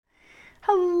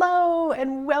Hello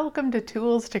and welcome to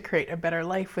Tools to Create a Better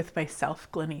Life with myself,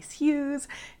 Glennice Hughes.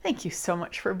 Thank you so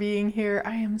much for being here.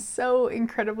 I am so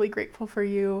incredibly grateful for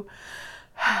you.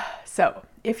 So,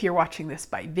 if you're watching this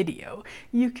by video,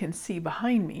 you can see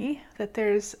behind me that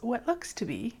there's what looks to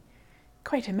be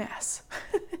quite a mess.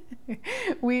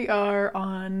 We are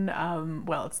on,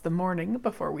 it's the morning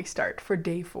before we start for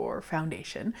day 4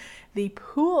 foundation, the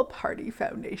Pool Party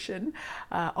Foundation,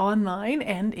 online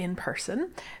and in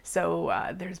person.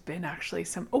 So there's been actually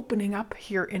some opening up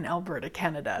here in Alberta,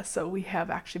 Canada. So we have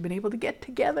actually been able to get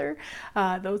together,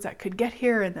 those that could get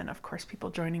here, and then of course people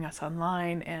joining us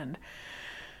online. And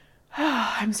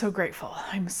I'm so grateful.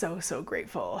 I'm so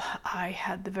grateful. I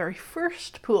had the very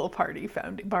first pool party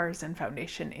bars and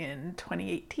foundation in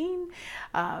 2018.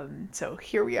 So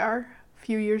here we are, a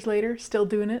few years later, still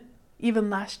doing it. Even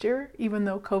last year, even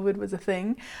though COVID was a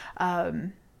thing,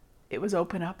 it was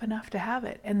open up enough to have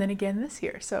it. And then again this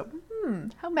year. So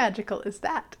how magical is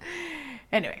that?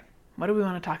 Anyway, what do we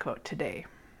want to talk about today?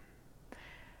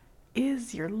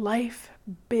 Is your life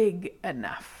big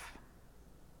enough?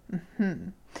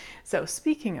 So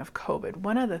speaking of COVID,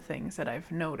 one of the things that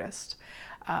I've noticed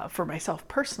for myself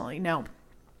personally, now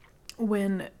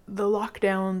when the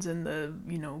lockdowns and the,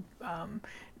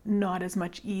 not as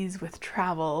much ease with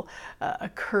travel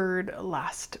occurred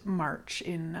last March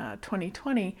in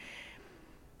 2020,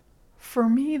 for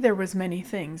me there was many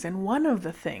things. And one of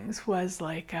the things was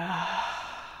like,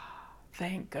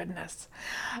 thank goodness.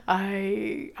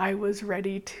 I was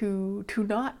ready to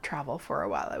not travel for a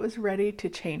while. I was ready to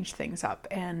change things up,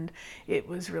 and it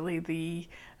was really the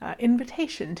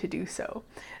invitation to do so.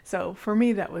 So for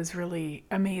me, that was really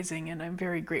amazing, and I'm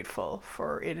very grateful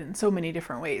for it in so many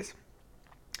different ways.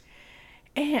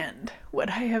 And what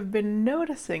I have been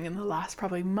noticing in the last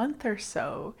probably month or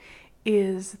so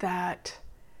is that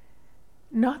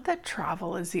not that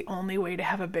travel is the only way to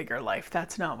have a bigger life,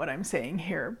 that's not what I'm saying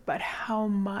here, but how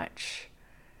much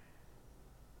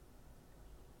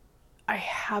I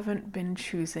haven't been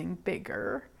choosing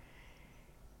bigger,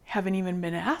 haven't even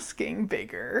been asking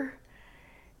bigger,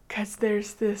 because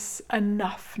there's this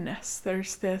enoughness,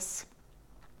 there's this,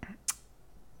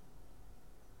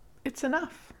 it's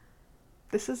enough,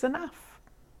 this is enough,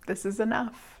 this is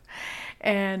enough.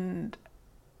 And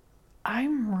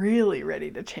I'm really ready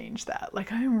to change that.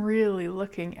 Like, I'm really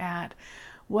looking at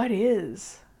what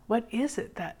is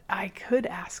it that I could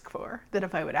ask for, that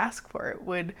if I would ask for it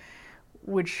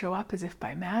would show up as if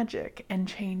by magic and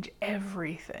change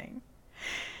everything.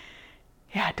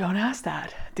 Yeah, don't ask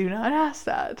that. Do not ask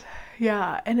that.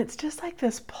 Yeah, and it's just like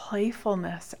this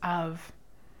playfulness of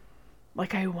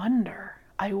like, I wonder,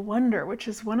 which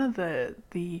is one of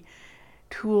the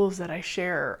tools that I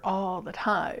share all the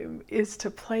time, is to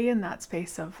play in that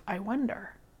space of I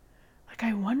wonder. Like,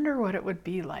 I wonder what it would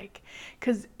be like.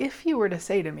 Because if you were to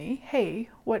say to me, hey,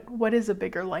 what is a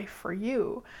bigger life for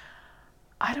you?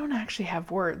 I don't actually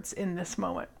have words in this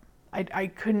moment. I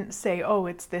couldn't say, oh,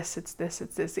 it's this, it's this,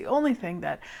 it's this. The only thing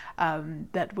that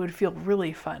that would feel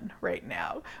really fun right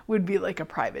now would be like a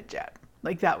private jet.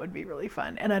 Like, that would be really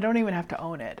fun. And I don't even have to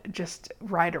own it, just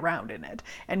ride around in it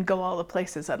and go all the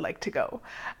places I'd like to go.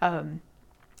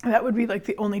 That would be like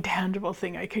the only tangible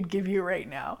thing I could give you right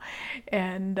now.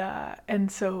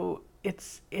 And so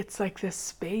it's like this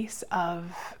space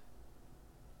of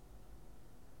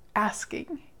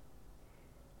asking,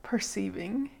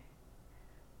 perceiving,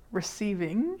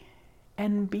 receiving,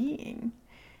 and being.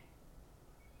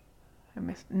 I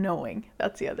miss knowing.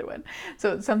 That's the other one.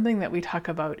 So it's something that we talk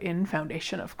about in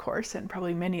Foundation, of course, and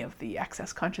probably many of the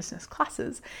Access Consciousness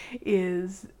classes,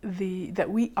 is that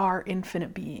we are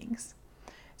infinite beings.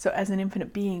 So as an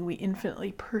infinite being, we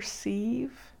infinitely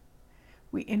perceive,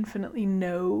 we infinitely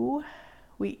know,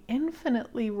 we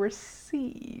infinitely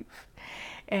receive.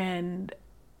 And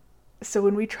so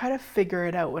when we try to figure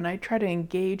it out, when I try to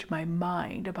engage my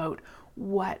mind about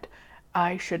what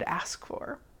I should ask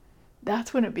for,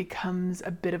 that's when it becomes a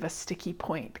bit of a sticky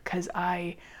point, because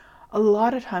a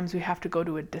lot of times we have to go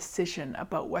to a decision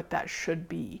about what that should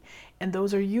be. And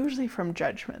those are usually from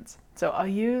judgments. So I'll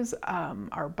use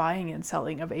our buying and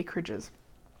selling of acreages.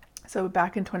 So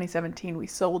back in 2017, we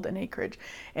sold an acreage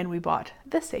and we bought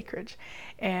this acreage.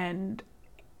 And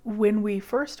when we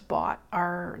first bought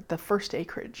the first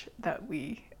acreage that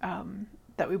we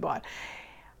bought,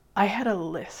 I had a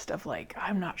list of, like,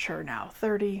 I'm not sure now,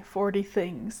 30, 40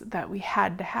 things that we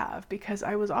had to have, because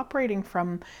I was operating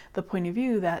from the point of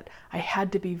view that I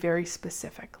had to be very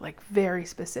specific, like very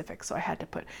specific. So I had to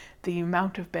put the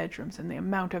amount of bedrooms and the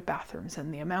amount of bathrooms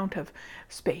and the amount of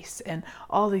space and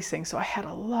all these things. So I had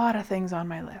a lot of things on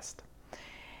my list.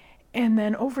 And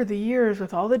then over the years,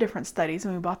 with all the different studies,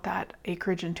 and we bought that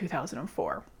acreage in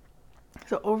 2004.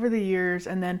 So over the years,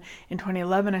 and then in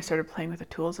 2011, I started playing with the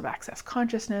tools of Access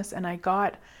Consciousness, and I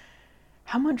got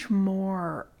how much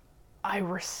more I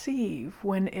receive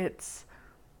when it's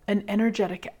an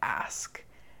energetic ask.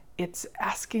 It's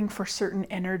asking for certain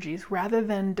energies rather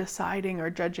than deciding or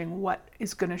judging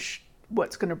what's going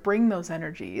to bring those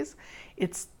energies.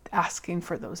 It's asking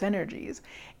for those energies,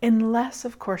 unless,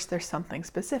 of course, there's something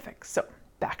specific. So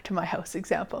back to my house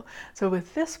example. So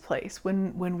with this place,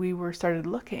 when we were started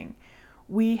looking,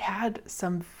 we had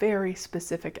some very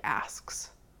specific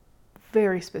asks.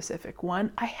 Very specific.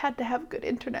 One, I had to have good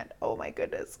internet. Oh my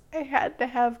goodness, I had to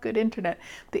have good internet.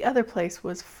 The other place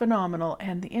was phenomenal,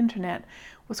 and the internet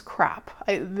was crap.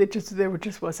 There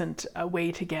just wasn't a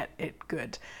way to get it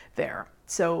good there.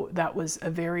 So that was a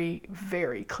very,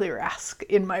 very clear ask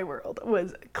in my world,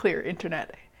 was clear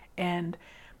internet. And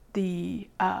the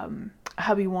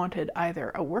hubby wanted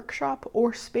either a workshop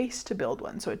or space to build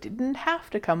one. So it didn't have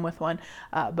to come with one,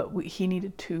 but he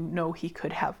needed to know he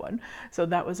could have one. So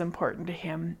that was important to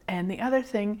him. And the other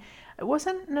thing, it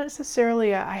wasn't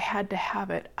necessarily I had to have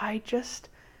it. I just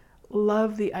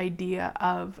love the idea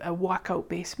of a walkout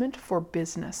basement for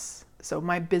business. So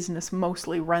my business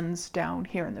mostly runs down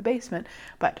here in the basement,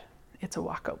 but it's a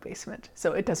walkout basement.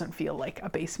 So it doesn't feel like a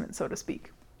basement, so to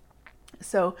speak.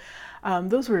 So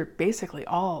those were basically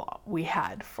all we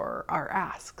had for our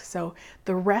ask. So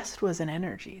the rest was an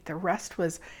energy. The rest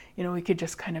was, we could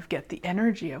just kind of get the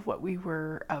energy of what we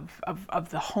were, of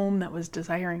the home that was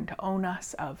desiring to own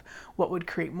us, of what would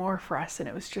create more for us. And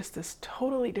it was just this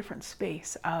totally different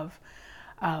space of,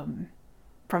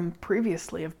 from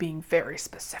previously, of being very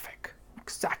specific,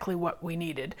 exactly what we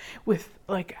needed, with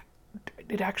like,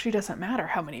 it actually doesn't matter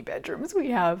how many bedrooms we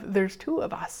have. There's two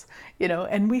of us,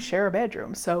 and we share a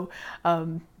bedroom. So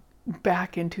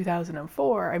back in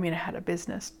 2004, I had a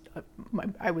business.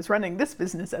 I was running this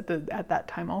business at that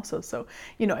time also. So,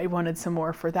 I wanted some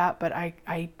more for that, but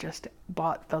I just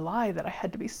bought the lie that I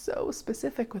had to be so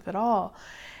specific with it all.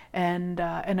 And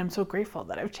I'm so grateful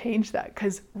that I've changed that,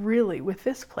 because really with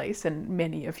this place, and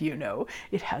many of you know,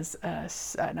 it has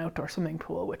an outdoor swimming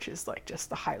pool, which is like just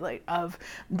the highlight of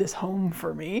this home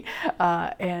for me.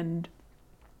 And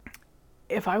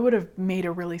if I would have made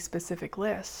a really specific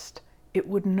list, it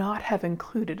would not have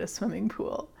included a swimming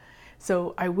pool.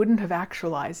 So I wouldn't have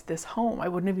actualized this home. I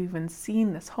wouldn't have even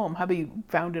seen this home. Hubby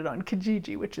found it on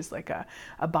Kijiji, which is like a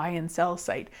buy and sell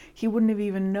site. He wouldn't have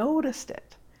even noticed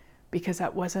it, because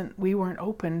we weren't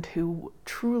open to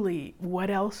truly what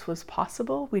else was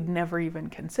possible. We'd never even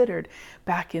considered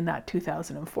back in that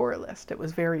 2004 list. It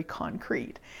was very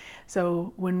concrete.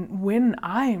 So when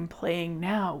I'm playing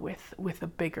now with a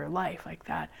bigger life like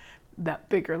that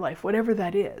bigger life, whatever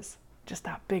that is, just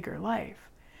that bigger life,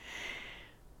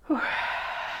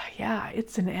 yeah,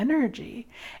 it's an energy.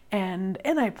 And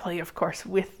I play, of course,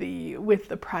 with the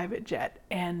private jet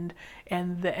and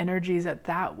the energies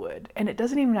that would. And it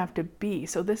doesn't even have to be.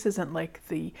 So this isn't like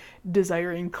the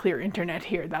desiring clear internet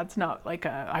here. That's not like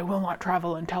I will not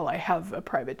travel until I have a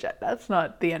private jet. That's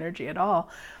not the energy at all.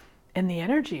 And the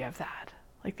energy of that,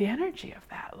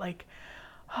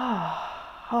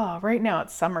 right now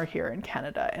it's summer here in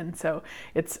Canada, and so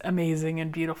it's amazing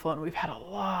and beautiful, and we've had a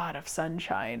lot of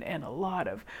sunshine and a lot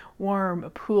of warm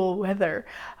pool weather,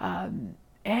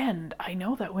 and I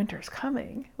know that winter's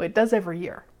coming. It does every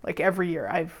year. Like every year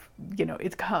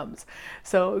it comes.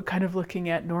 So kind of looking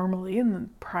at normally,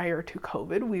 and prior to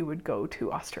COVID, we would go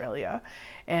to Australia,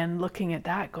 and looking at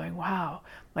that going, wow,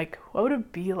 like what would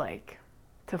it be like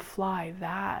to fly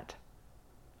that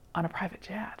on a private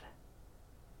jet?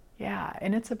 Yeah,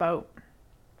 and it's about,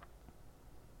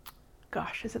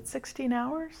 gosh, is it 16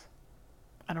 hours?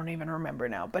 I don't even remember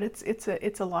now, but it's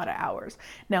a lot of hours.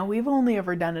 Now, we've only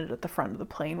ever done it at the front of the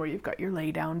plane where you've got your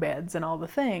lay down beds and all the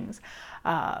things.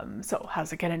 So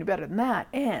how's it get any better than that?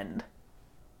 And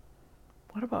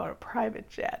what about a private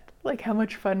jet? Like, how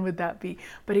much fun would that be?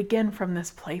 But again, from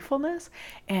this playfulness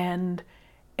and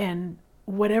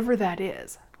whatever that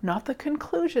is, not the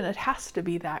conclusion, it has to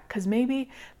be that, because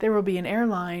maybe there will be an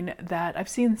airline that I've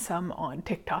seen some on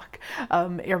TikTok,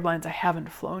 airlines I haven't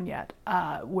flown yet,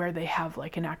 where they have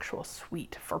like an actual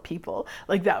suite for people.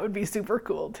 Like that would be super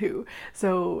cool too.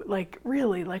 So like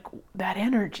really like that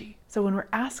energy. So when we're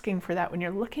asking for that, when you're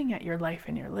looking at your life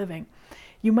and you're living,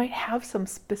 you might have some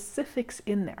specifics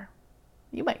in there.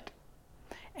 You might.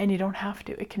 And you don't have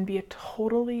to. It can be a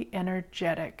totally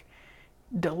energetic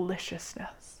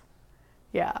deliciousness.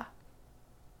 Yeah.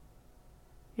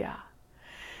 Yeah.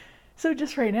 So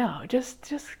just right now, just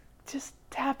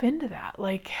tap into that.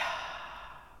 Like,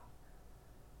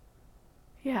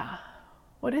 yeah,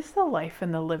 What is the life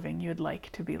and the living you'd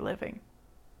like to be living?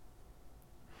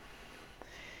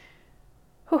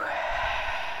 Whew.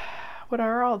 What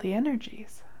are all the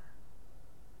energies?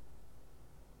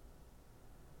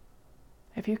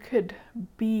 If you could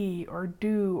be or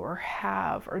do or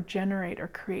have or generate or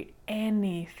create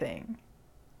anything,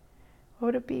 what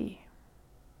would it be?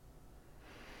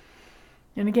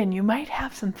 And again, you might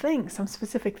have some things, some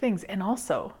specific things. And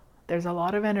also, there's a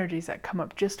lot of energies that come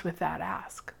up just with that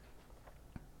ask.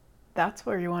 That's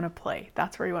where you want to play.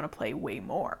 That's where you want to play way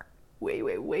more. Way,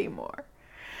 way, way more.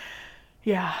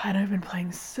 Yeah, and I've been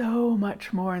playing so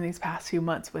much more in these past few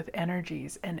months with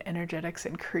energies and energetics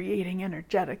and creating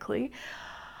energetically.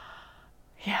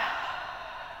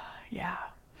 Yeah.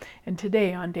 And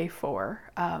today on day 4,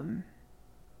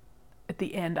 at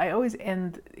the end, I always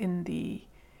end in the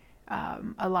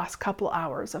last couple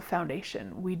hours of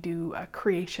foundation, we do a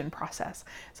creation process.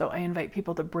 So I invite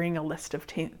people to bring a list of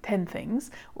 10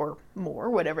 things or more,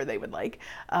 whatever they would like,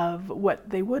 of what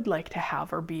they would like to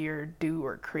have or be or do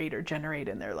or create or generate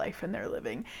in their life and their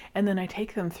living. And then I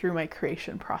take them through my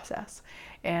creation process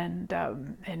and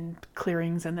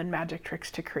clearings and then magic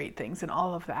tricks to create things and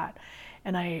all of that.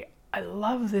 And I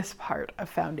love this part of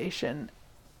foundation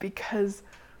because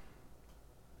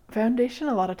foundation,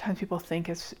 a lot of times people think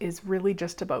is really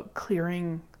just about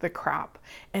clearing the crap,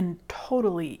 and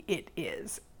totally it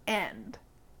is. And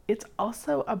it's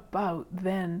also about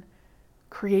then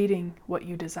creating what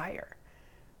you desire.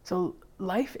 So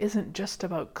life isn't just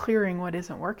about clearing what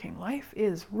isn't working. Life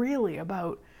is really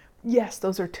about, yes,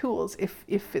 those are tools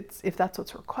if that's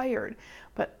what's required,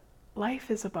 but life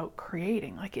is about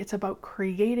creating. Like, it's about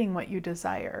creating what you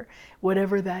desire,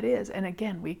 whatever that is. And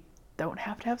again, we don't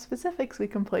have to have specifics. We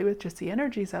can play with just the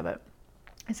energies of it.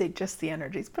 I say just the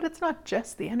energies, but it's not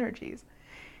just the energies.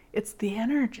 It's the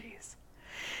energies.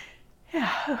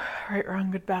 Yeah. Right,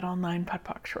 wrong, good, bad, online, POD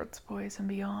POC, shorts, boys,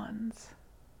 and beyonds.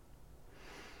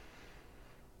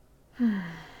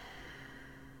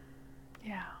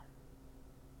 Yeah.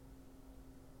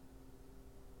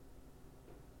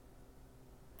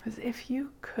 Because if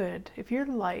you could, if your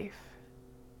life,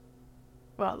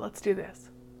 well, let's do this.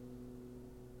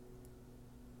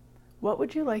 What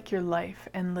would you like your life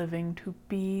and living to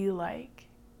be like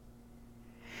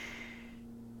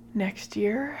next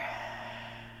year?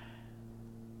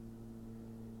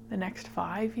 The next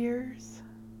 5 years?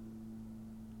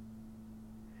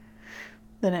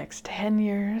 The next 10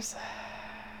 years?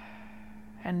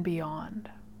 And beyond?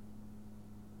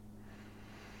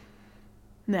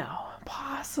 Now,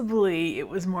 possibly it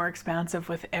was more expansive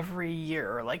with every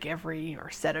year, like every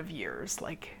or set of years,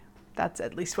 like that's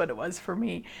at least what it was for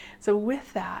me. So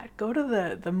with that, go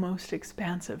to the most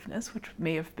expansiveness, which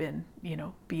may have been,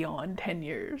 beyond 10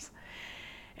 years,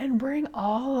 and bring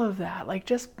all of that, like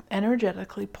just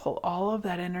energetically pull all of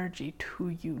that energy to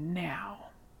you now.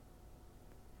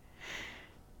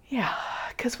 Yeah,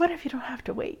 because what if you don't have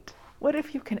to wait? What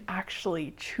if you can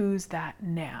actually choose that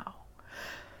now?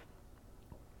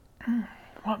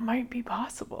 What might be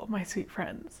possible, my sweet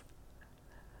friends?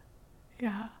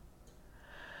 Yeah.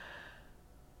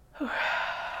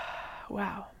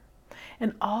 Wow.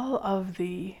 And all of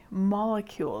the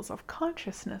molecules of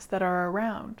consciousness that are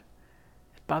around,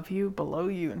 above you, below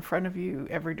you, in front of you,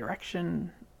 every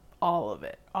direction, all of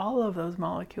it, all of those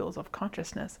molecules of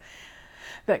consciousness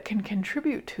that can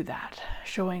contribute to that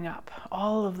showing up,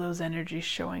 all of those energies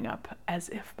showing up as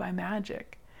if by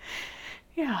magic.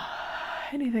 Yeah,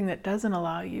 anything that doesn't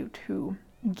allow you to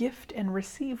gift and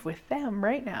receive with them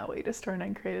right now. We just turned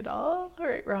and created all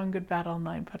right, wrong, good, bad,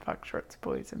 online, POD POC, shorts,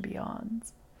 boys, and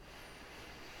beyonds.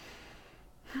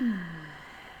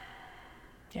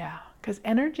 Yeah, because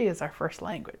energy is our first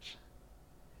language.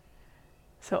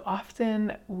 So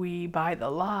often we buy the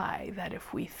lie that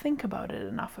if we think about it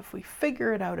enough, if we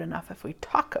figure it out enough, if we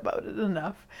talk about it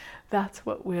enough, that's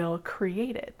what will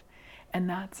create it. And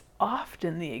that's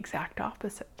often the exact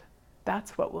opposite.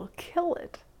 That's what will kill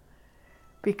it.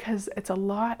 Because it's a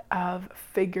lot of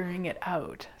figuring it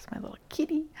out. It's my little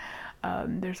kitty.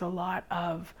 There's a lot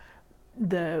of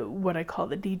what I call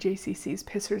the DJCCs,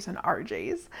 pissers and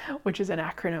RJs, which is an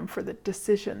acronym for the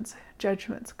decisions,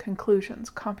 judgments,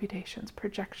 conclusions, computations,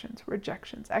 projections,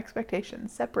 rejections,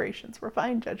 expectations, separations,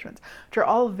 refined judgments, which are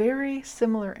all very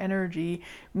similar energy,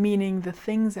 meaning the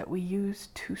things that we use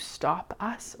to stop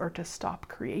us or to stop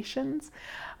creations.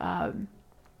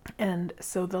 And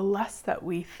so the less that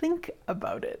we think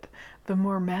about it, the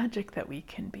more magic that we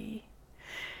can be.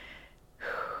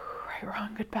 Right,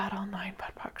 wrong, good, bad, online,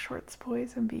 POD POC, shorts,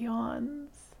 boys, and beyonds.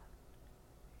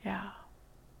 Yeah.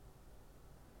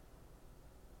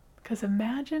 Because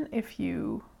imagine if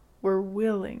you we're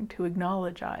willing to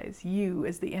acknowledge you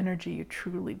as the energy you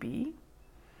truly be,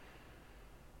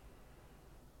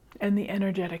 and the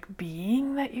energetic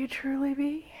being that you truly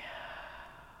be,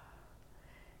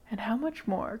 and how much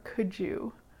more could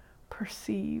you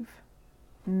perceive,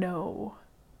 know,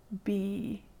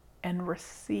 be, and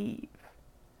receive?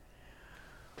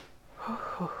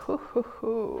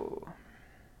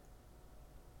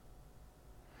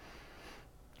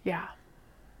 Yeah,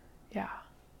 yeah.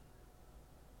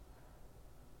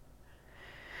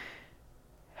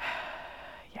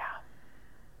 Yeah.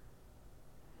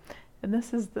 And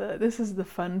this is the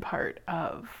fun part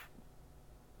of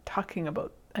talking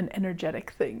about an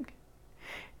energetic thing,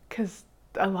 because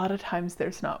a lot of times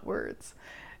there's not words.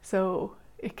 So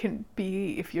it can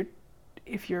be,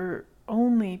 if you're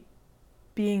only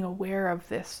being aware of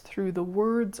this through the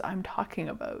words I'm talking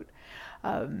about,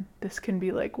 this can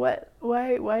be like, why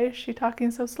is she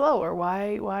talking so slow? Or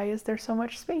why is there so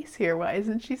much space here? Why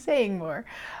isn't she saying more?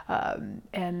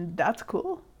 And that's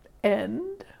cool.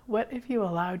 And what if you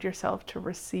allowed yourself to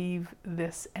receive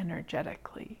this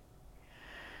energetically?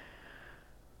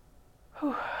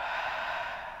 Whew.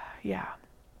 Yeah.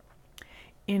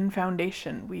 In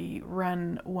Foundation, we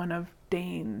run one of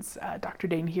Dane's, Dr.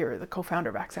 Dane here, the co-founder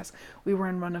of Access, we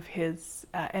run one of his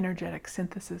energetic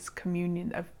synthesis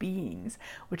communion of beings,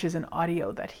 which is an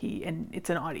audio that it's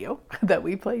an audio that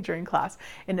we play during class,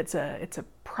 and it's a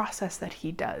process that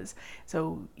he does.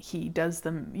 So he does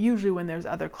them usually when there's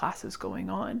other classes going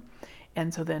on.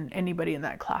 And so then anybody in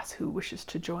that class who wishes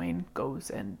to join goes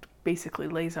and basically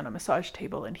lays on a massage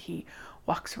table, and he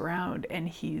walks around and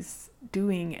he's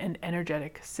doing an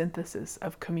energetic synthesis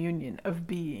of communion of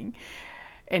being,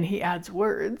 and he adds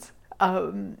words,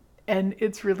 and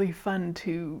it's really fun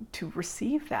to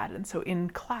receive that. And so in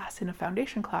class, in a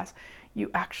Foundation class, you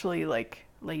actually like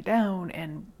lay down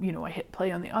and, I hit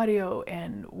play on the audio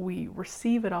and we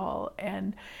receive it all.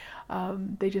 And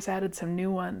they just added some new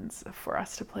ones for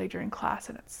us to play during class,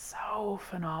 and it's so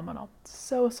phenomenal,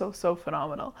 so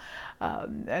phenomenal.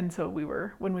 And so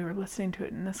when we were listening to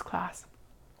it in this class,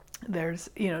 there's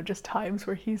just times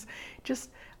where he's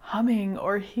just humming,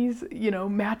 or he's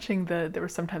matching there were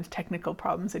sometimes technical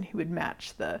problems, and he would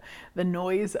match the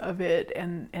noise of it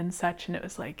and such. And it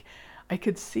was like, I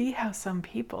could see how some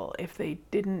people, if they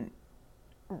didn't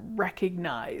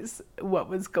recognize what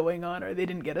was going on, or they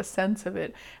didn't get a sense of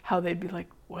it, how they'd be like,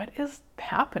 what is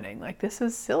happening? Like, this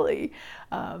is silly.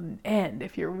 And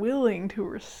if you're willing to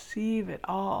receive it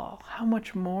all, how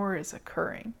much more is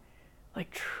occurring?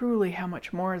 Like, truly, how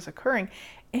much more is occurring?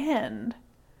 And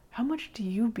how much do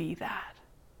you be that?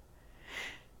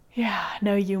 Yeah,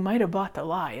 now you might have bought the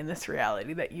lie in this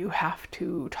reality that you have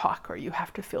to talk, or you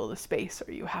have to fill the space,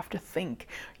 or you have to think,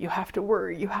 you have to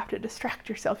worry, you have to distract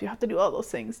yourself, you have to do all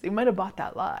those things. You might have bought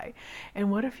that lie.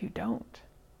 And what if you don't?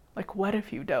 Like, what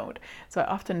if you don't? So I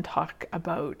often talk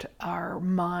about our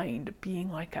mind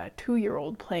being like a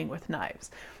 2-year-old playing with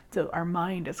knives. So our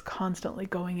mind is constantly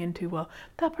going into, well,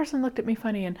 that person looked at me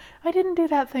funny, and I didn't do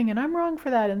that thing, and I'm wrong for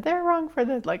that, and they're wrong for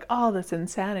that, like all this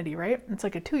insanity, right? It's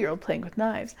like a 2-year-old playing with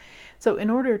knives. So in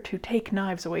order to take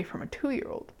knives away from a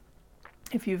 2-year-old,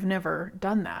 if you've never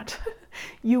done that,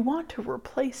 you want to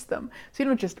replace them. So you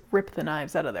don't just rip the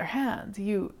knives out of their hands.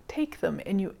 You take them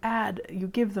and you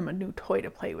give them a new toy to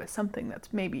play with, something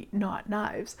that's maybe not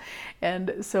knives.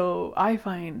 And so I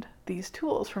find these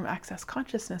tools from Access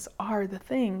Consciousness are the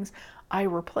things I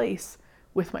replace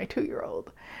with my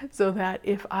 2-year-old, so that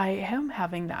if I am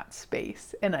having that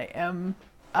space and I am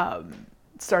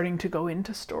starting to go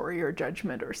into story or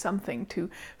judgment or something to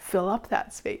fill up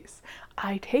that space,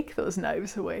 I take those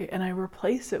knives away and I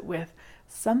replace it with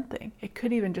something. It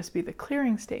could even just be the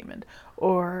clearing statement,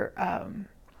 or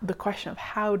the question of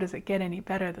how does it get any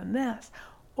better than this,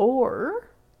 or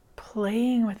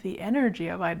playing with the energy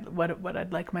of what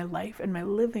I'd like my life and my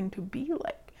living to be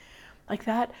like. Like,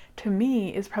 that to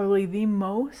me is probably the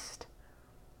most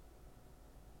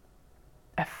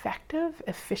effective,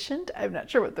 efficient, I'm not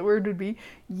sure what the word would be,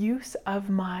 use of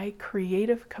my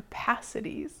creative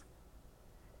capacities.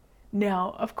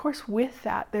 Now, of course, with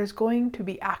that, there's going to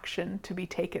be action to be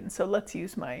taken. So let's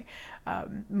use my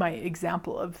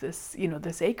example of this,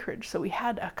 this acreage. So we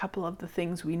had a couple of the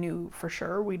things we knew for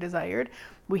sure we desired.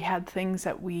 We had things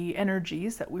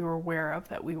energies that we were aware of,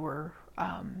 that we were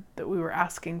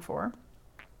asking for.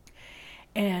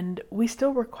 And we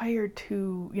still required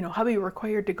to, hubby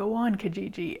required to go on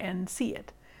Kijiji and see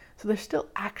it. So there's still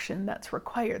action that's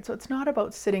required. So it's not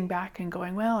about sitting back and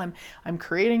going, well, I'm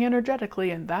creating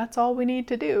energetically and that's all we need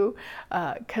to do,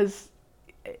 because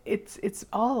it's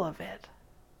all of it.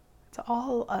 It's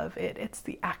all of it. It's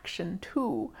the action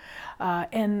too.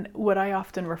 And what I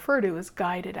often refer to as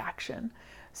guided action.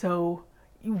 So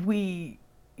we,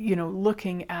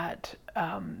 looking at,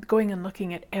 going and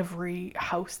looking at every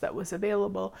house that was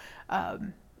available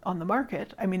on the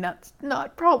market, I mean, that's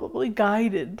not probably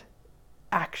guided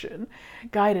action.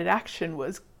 Guided action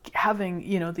was having,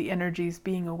 the energies,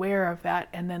 being aware of that,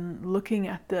 and then looking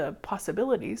at the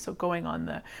possibilities. So going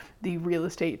on the real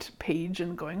estate page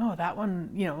and going, oh, that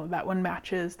one, that one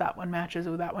matches,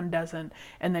 oh, that one doesn't,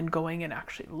 and then going and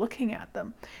actually looking at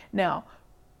them. Now,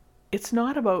 it's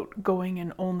not about going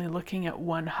and only looking at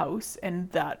one house and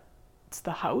that's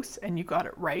the house and you got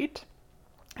it right.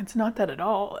 It's not that at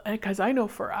all, because I know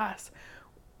for us,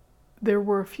 there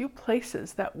were a few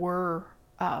places that were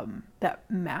that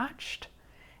matched,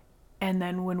 and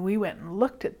then when we went and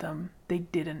looked at them, they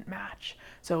didn't match.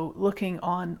 So looking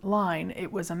online,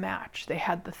 it was a match. They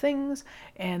had the things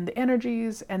and the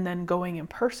energies, and then going in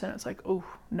person, it's like, oh,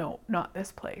 no, not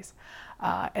this place.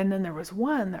 And then there was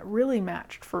one that really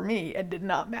matched for me and did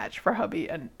not match for hubby.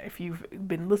 And if you've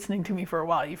been listening to me for a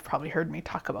while, you've probably heard me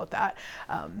talk about that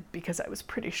because I was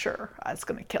pretty sure I was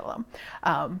going to kill him.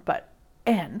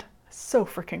 And so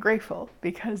freaking grateful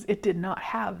because it did not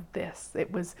have this. It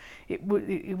was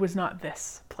not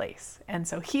this place. And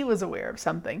so he was aware of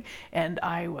something, and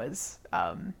I was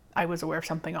aware of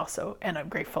something also. And I'm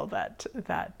grateful that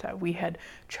we had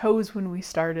chose when we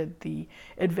started the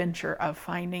adventure of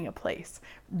finding a place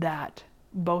that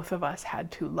both of us had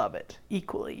to love it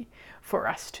equally for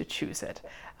us to choose it,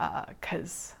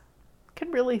 because can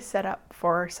really set up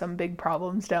for some big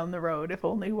problems down the road if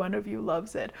only one of you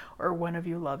loves it or one of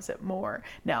you loves it more.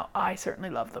 Now, I certainly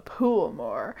love the pool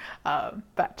more,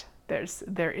 but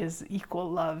there is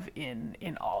equal love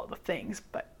in all the things,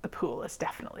 but the pool is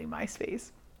definitely my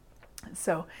space.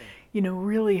 So,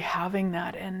 really having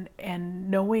that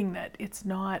and knowing that it's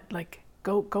not like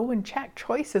go and check.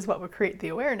 Choice is what would create the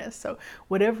awareness. So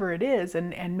whatever it is,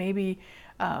 and maybe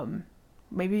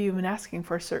you've been asking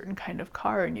for a certain kind of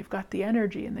car and you've got the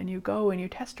energy, and then you go and you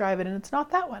test drive it and it's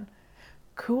not that one.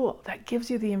 Cool. That gives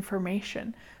you the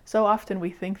information. So often we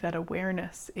think that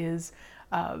awareness is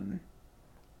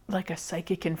like a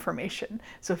psychic information.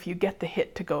 So if you get the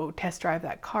hit to go test drive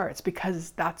that car, it's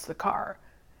because that's the car.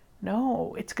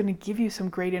 No, it's going to give you some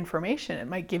great information. It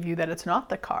might give you that it's not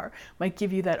the car. It might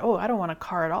give you that, oh, I don't want a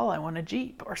car at all. I want a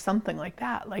Jeep or something like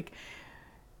that. Like,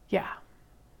 yeah.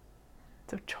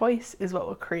 So choice is what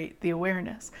will create the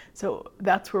awareness. So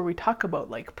that's where we talk about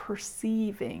like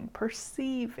perceiving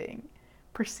the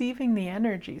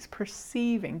energies,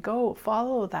 go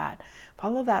follow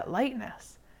that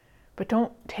lightness. But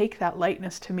don't take that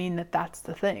lightness to mean that that's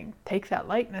the thing. Take that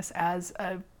lightness as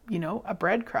a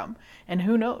breadcrumb. And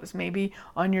who knows, maybe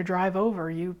on your drive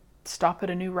over, you stop at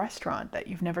a new restaurant that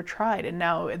you've never tried, and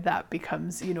now that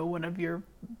becomes one of your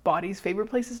body's favorite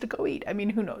places to go eat. I mean,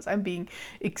 who knows, I'm being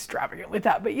extravagant with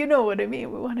that, but you know what I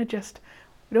mean. We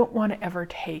don't want to ever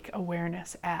take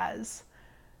awareness as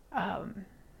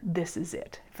this is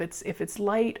it. If it's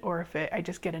light, or if I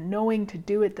just get a knowing to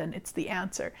do it, then it's the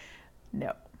answer.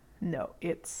 No,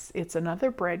 it's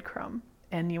another breadcrumb,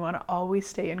 and you want to always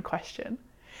stay in question.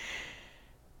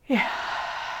 Yeah.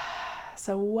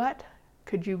 So what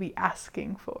could you be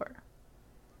asking for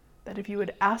that, if you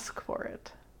would ask for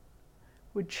it,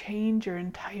 would change your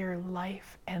entire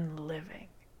life and living?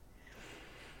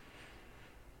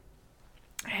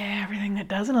 Everything that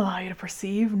doesn't allow you to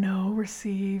perceive, know,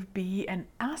 receive, be, and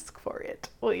ask for it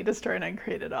will you destroy and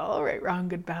uncreate it all. Right, wrong,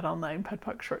 good, bad, all nine, PUD,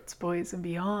 PUC, shorts, boys, and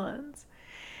beyonds.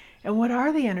 And what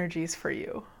are the energies for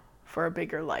you for a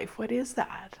bigger life? What is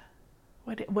that?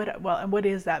 What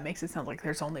is that? Makes it sound like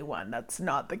there's only one. That's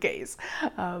not the case.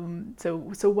 So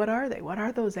what are they? What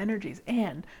are those energies?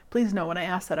 And please know, when I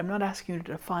ask that, I'm not asking you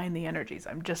to define the energies.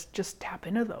 I'm just tap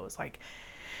into those. Like,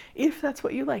 if that's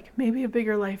what you like, maybe a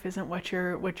bigger life isn't what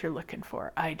you're looking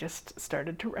for. I just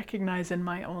started to recognize in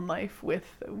my own life with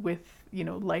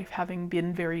life having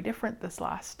been very different this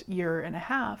last year and a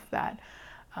half that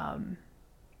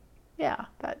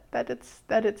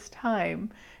that it's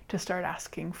time to start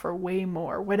asking for way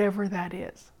more, whatever that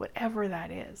is.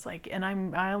 Like, and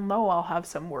I'll know I'll have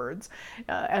some words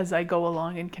as I go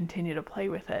along and continue to play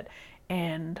with it,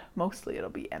 and mostly it'll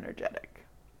be energetic.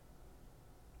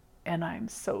 And I'm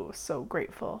so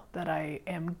grateful that I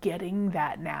am getting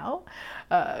that now,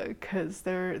 because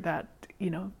there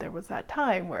was that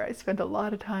time where I spent a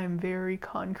lot of time very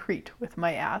concrete with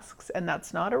my asks, and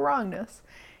that's not a wrongness.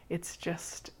 It's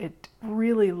just, it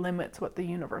really limits what the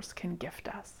universe can gift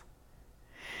us.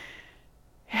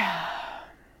 Yeah.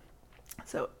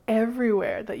 So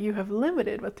everywhere that you have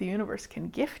limited what the universe can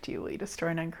gift you, will you destroy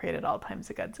and uncreate it all times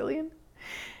a godzillion?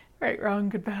 Right, wrong,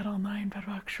 good, bad, all nine,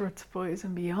 bedrock, shorts, boys,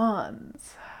 and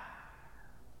beyonds.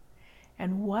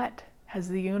 And what has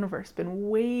the universe been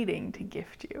waiting to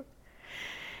gift you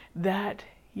that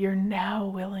you're now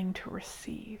willing to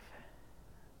receive?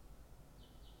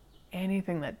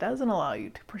 Anything that doesn't allow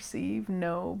you to perceive,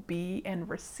 know, be, and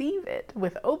receive it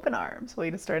with open arms, will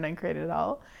you destroy and uncreate it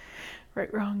all?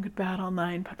 Right, wrong, good, bad, all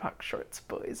nine, podpoc, shorts,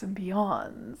 boys, and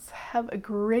beyonds. Have a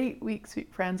great week,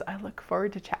 sweet friends. I look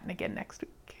forward to chatting again next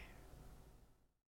week.